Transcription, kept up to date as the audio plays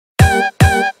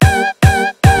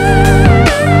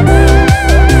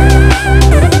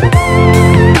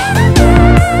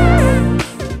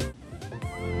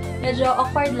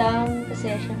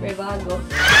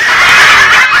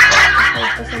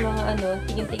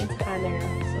tingin sa camera.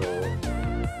 So,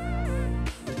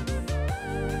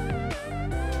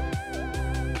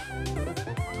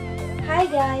 hi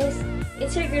guys!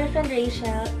 It's your girlfriend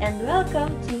Rachel and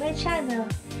welcome to my channel.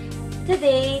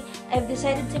 Today, I've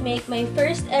decided to make my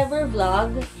first ever vlog,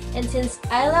 and since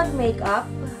I love makeup,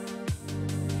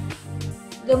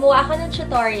 gumawa ako ng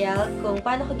tutorial kung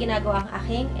paano ko ginagawa ang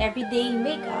aking everyday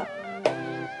makeup.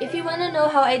 If you wanna know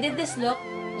how I did this look,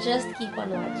 just keep on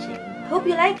watching. Hope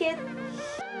you like it!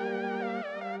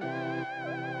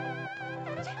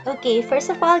 Okay,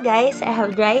 first of all guys, I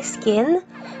have dry skin,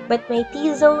 but my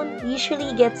T-zone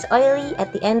usually gets oily at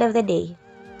the end of the day.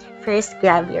 First,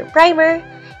 grab your primer.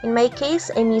 In my case,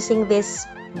 I'm using this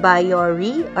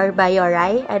Biore or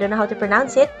Biore, I don't know how to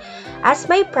pronounce it, as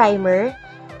my primer.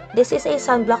 This is a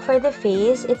sunblock for the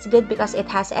face. It's good because it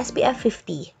has SPF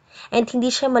 50 and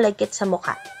hindi siya malagkit sa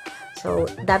mukha. So,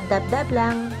 dab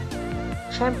lang.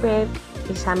 Syempre,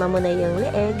 isama mo na yung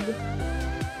leeg.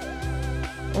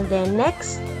 And then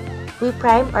next, we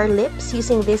prime our lips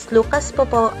using this Lucas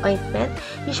Papaw Ointment.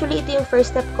 Usually, ito yung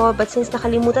first step ko, but since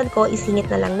nakalimutan ko, isingit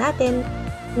na lang natin.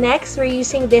 Next, we're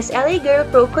using this LA Girl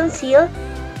Pro Conceal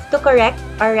to correct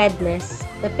our redness,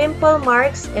 the pimple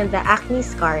marks, and the acne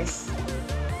scars.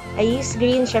 I use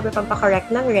green, syempre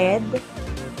pampakorrect ng red.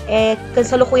 Eh,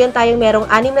 kasalukuyan tayong merong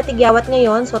 6 na tigyawat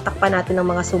ngayon, so takpan natin ng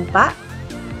mga sumpa.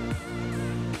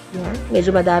 Yan,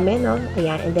 medyo madami, no?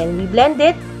 Ayan, and then we blend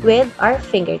it with our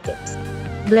fingertips.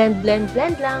 Blend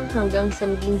lang hanggang sa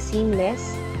maging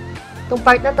seamless. Itong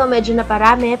part na to medyo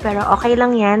naparami, pero okay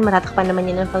lang yan. Matatakpan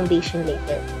naman yan ng foundation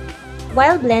later.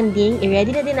 While blending,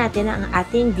 i-ready na din natin ang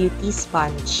ating beauty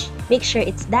sponge. Make sure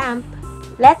it's damp.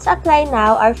 Let's apply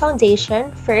now our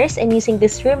foundation. First, I'm using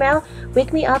this Rimmel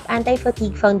Wake Me Up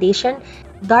Anti-Fatigue Foundation.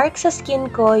 Dark sa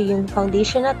skin ko yung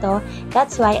foundation na to.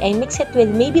 That's why I mix it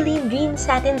with Maybelline Dream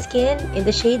Satin Skin in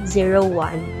the shade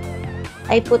 01.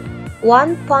 I put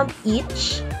 1 pump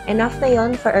each. Enough na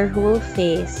yon for our whole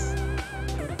face.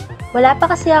 Wala pa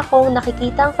kasi akong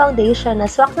nakikitang foundation na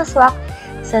swak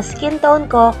sa skin tone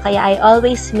ko, kaya I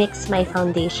always mix my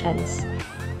foundations.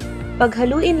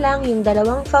 Paghaluin lang yung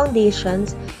dalawang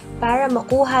foundations para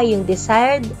makuha yung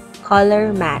desired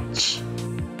color match.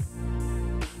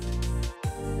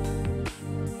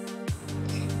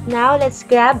 Now, let's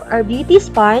grab our beauty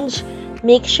sponge,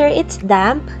 make sure it's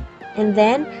damp, and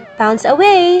then pounce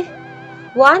away!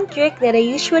 One trick that I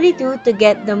usually do to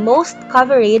get the most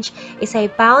coverage is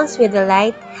I pounce with the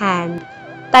light hand.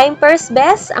 Time first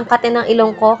best, ang kate ng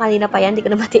ilong ko, kanina pa yan, di ko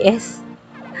na matiis.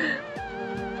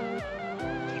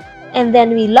 And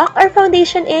then we lock our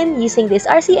foundation in using this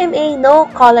RCMA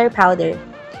No Color Powder.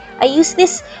 I use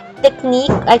this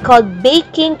technique I call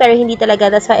baking, pero hindi talaga,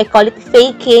 that's why I call it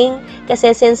faking.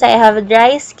 Kasi since I have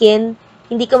dry skin,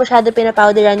 hindi ko masyado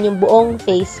pinapowderan yung buong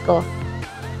face ko.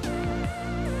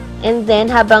 And then,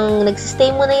 habang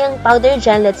nagsistay muna yung powder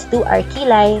dyan, let's do our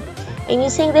kilay. I'm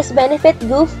using this Benefit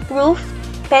Goof Proof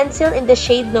Pencil in the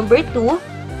shade number 2.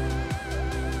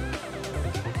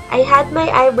 I had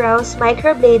my eyebrows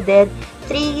microbladed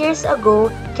 3 years ago,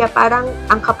 kaya parang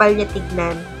ang kapal niya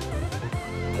tignan.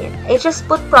 And I just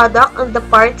put product on the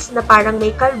parts na parang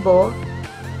may kalbo.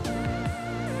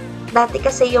 Dati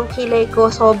kasi yung kilay ko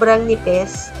sobrang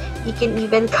nipis. You can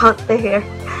even count the hair.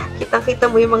 Kitang-kita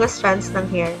mo yung mga strands ng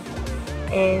hair.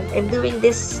 And I'm doing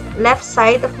this left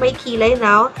side of my kilay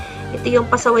now. Ito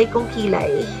yung pasaway kong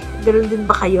kilay. Ganun din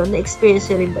ba kayo? Na-experience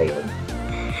nyo rin ba yun?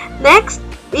 Next,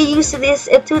 we use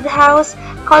this Etude House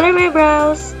Color My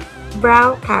Brows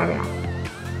Brow Cara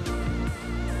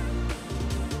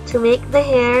to make the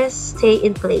hair stay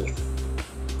in place.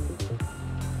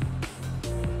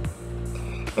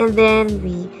 And then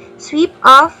we sweep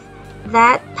off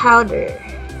that powder.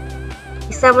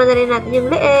 Isama na rin natin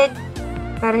yung leeg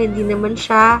para hindi naman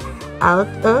siya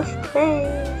out of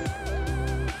place.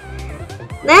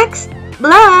 Next,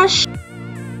 blush!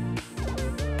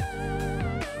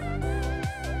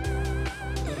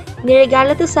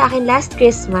 Niregalo to sa akin last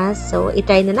Christmas, so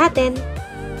itry na natin.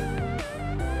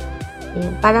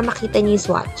 Ayan, para makita niyo yung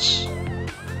swatch.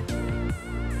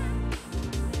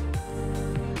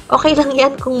 Okay lang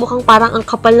yan kung mukhang parang ang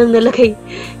kapal lang nalagay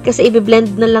kasi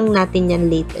i-blend na lang natin yan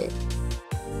later.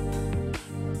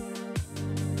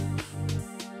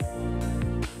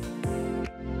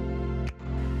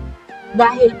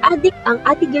 Dahil addict ang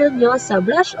ate girl nyo sa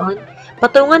blush on,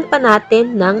 patungan pa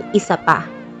natin ng isa pa.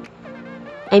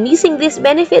 I'm using this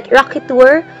Benefit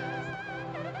Rockateur.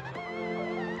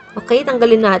 Okay,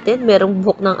 tanggalin natin. Merong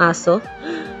buhok ng aso.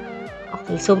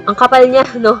 Okay, so ang kapal niya,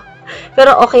 no?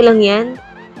 Pero okay lang yan.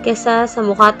 Kesa sa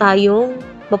mukha tayong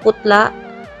maputla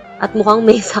at mukhang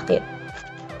may sakit.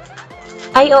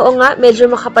 Ay, oo nga, medyo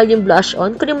makapal yung blush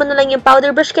on. Kunin mo na lang yung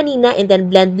powder brush kanina and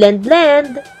then blend, blend,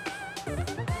 blend.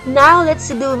 Now, let's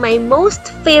do my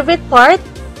most favorite part,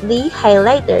 the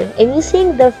highlighter. I'm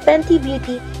using the Fenty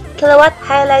Beauty Killawatt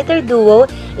Highlighter Duo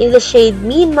in the shade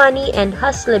Mean Money and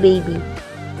Hustler Baby.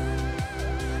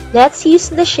 Let's use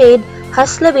the shade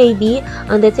Hustler Baby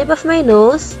on the tip of my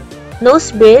nose, nose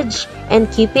bridge,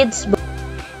 and Cupid's bow.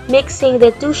 Mixing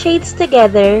the two shades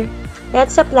together,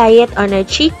 let's apply it on our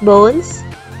cheekbones,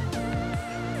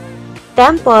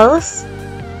 temples,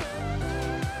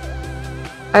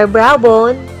 our brow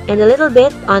bone, and a little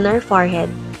bit on our forehead.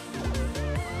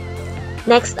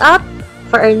 Next up,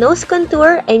 for our nose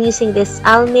contour, I'm using this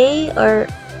Almay or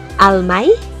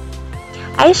Almay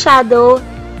eyeshadow.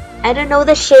 I don't know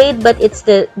the shade, but it's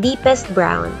the deepest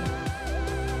brown,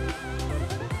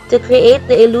 to create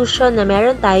the illusion na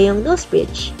meron tayong nose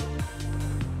bridge.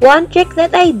 One trick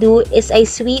that I do is I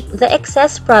sweep the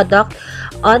excess product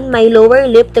on my lower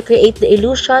lip to create the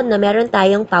illusion na meron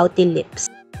tayong pouty lips.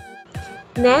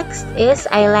 Next is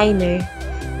eyeliner.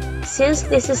 Since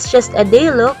this is just a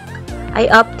day look, I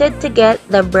opted to get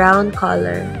the brown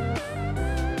color.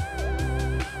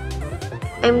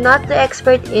 I'm not the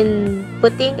expert in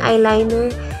putting eyeliner,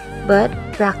 but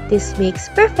practice makes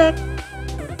perfect.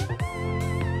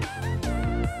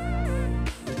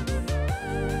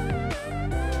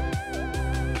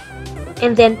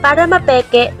 And then, para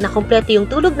mapeke na kumpleto yung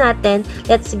tulog natin,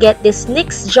 let's get this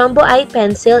NYX Jumbo Eye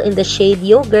Pencil in the shade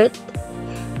Yoghurt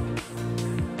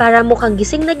para mukhang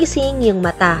gising na gising yung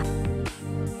mata.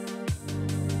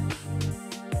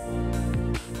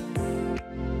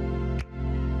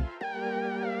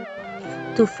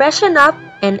 To freshen up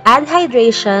and add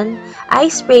hydration,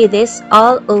 I spray this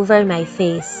all over my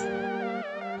face.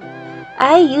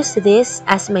 I use this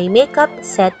as my makeup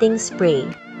setting spray.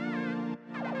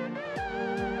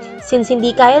 Since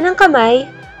hindi kaya ng kamay,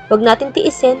 wag natin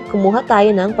tiisin, kumuha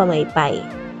tayo ng pamaypay.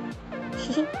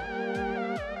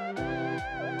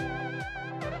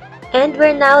 And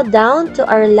we're now down to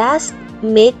our last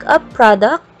makeup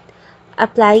product,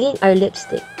 applying our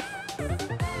lipstick.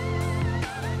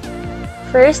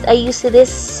 First, I use this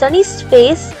Sunnies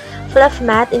Face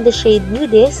Fluffmatte in the shade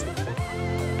Nudist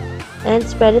and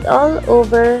spread it all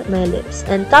over my lips.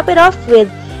 And top it off with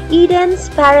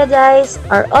Eden's Paradise,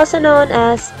 or also known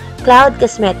as Cloud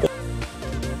Cosmetics.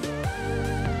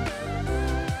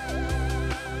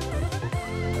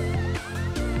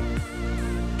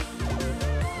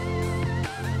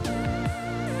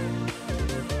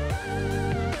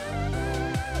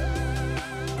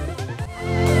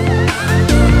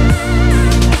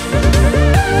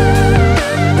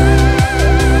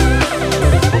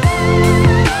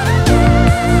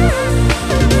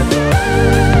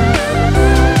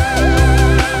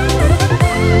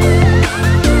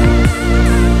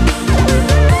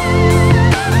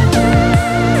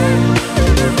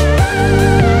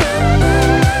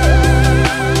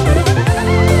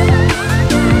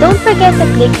 Don't forget to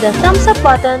click the thumbs up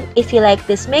button if you like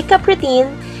this makeup routine,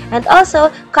 and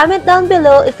also comment down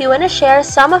below if you want to share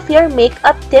some of your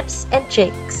makeup tips and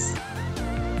tricks.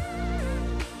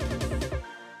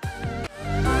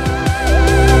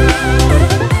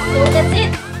 So that's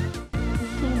it!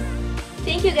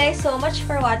 Thank you guys so much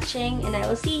for watching, and I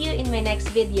will see you in my next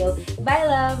video. Bye,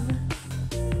 love!